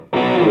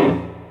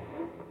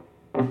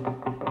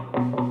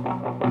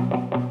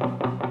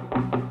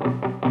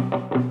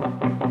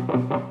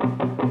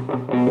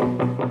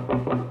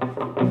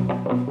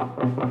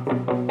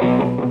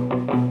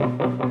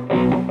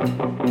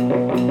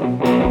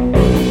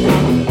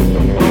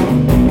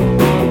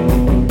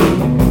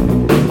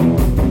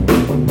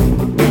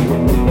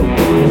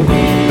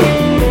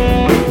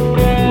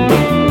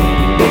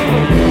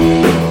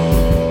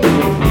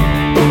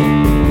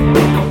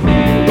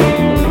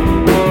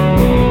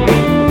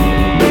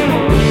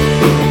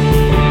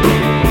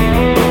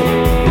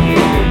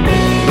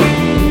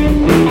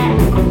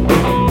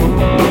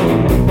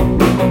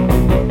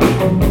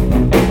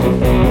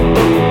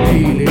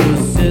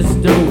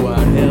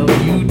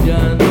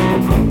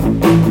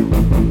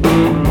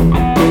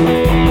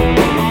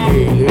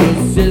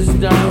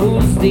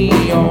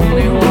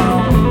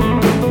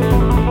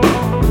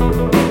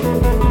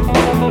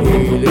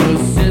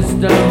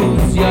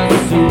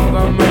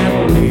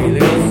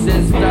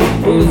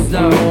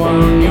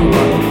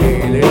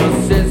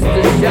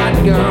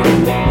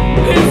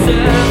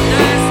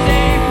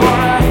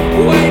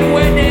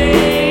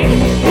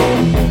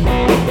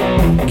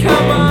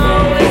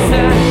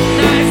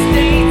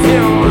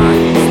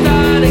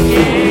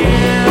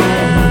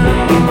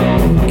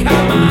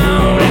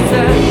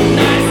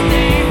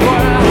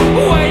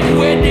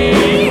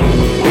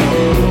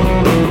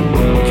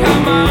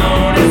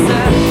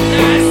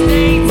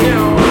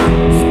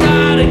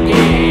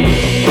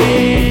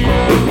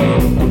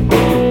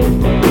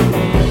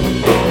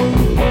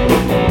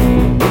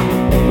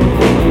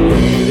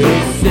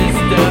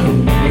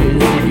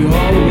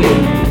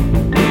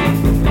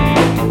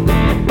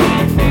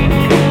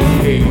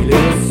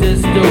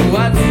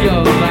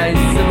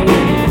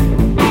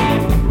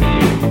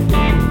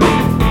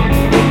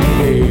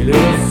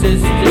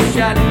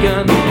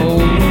shotgun. Oh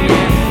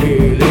yeah,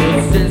 hey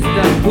little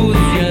sister,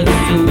 who's your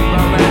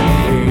Superman?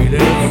 Hey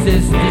little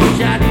sister,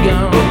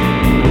 shotgun.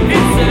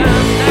 It's a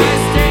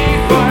nice day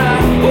for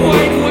a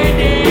white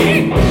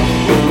wedding.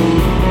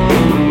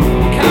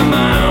 Come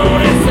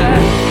on, it's a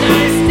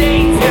nice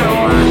day to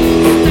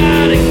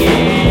start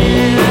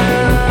again.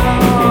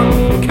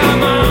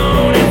 Come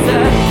on, it's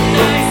a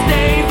nice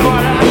day for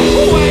a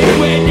white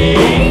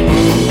wedding.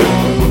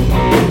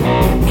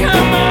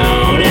 Come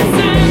on, it's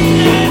a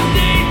nice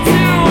day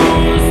to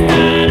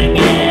start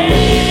again.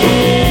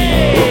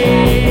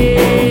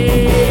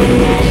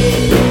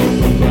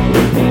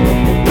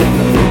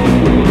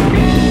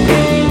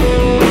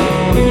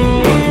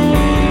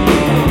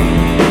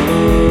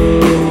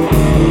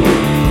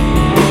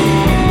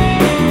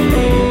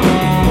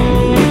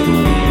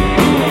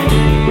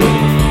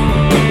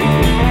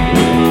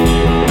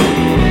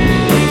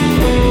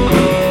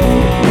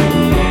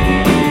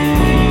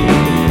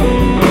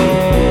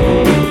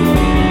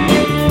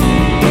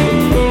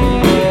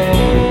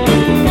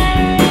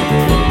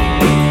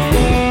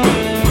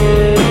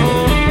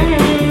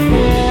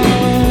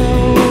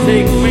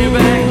 Take me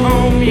back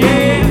home,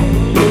 yeah.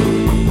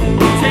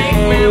 Take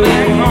me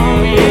back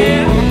home,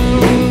 yeah.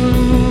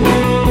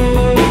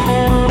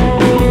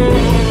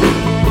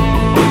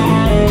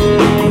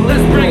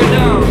 Let's bring it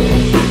down.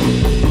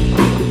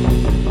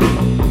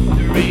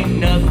 There ain't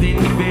nothing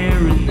fair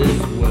in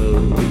this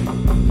world.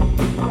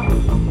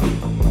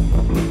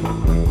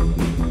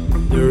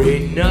 There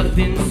ain't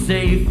nothing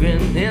safe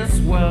in this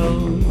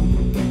world.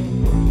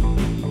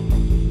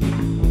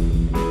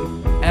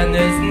 And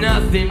there's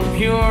nothing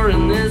pure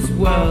in this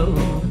world.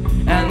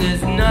 And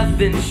there's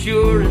nothing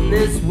sure in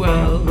this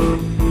world.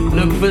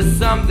 Look for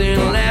something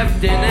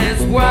left in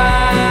this world.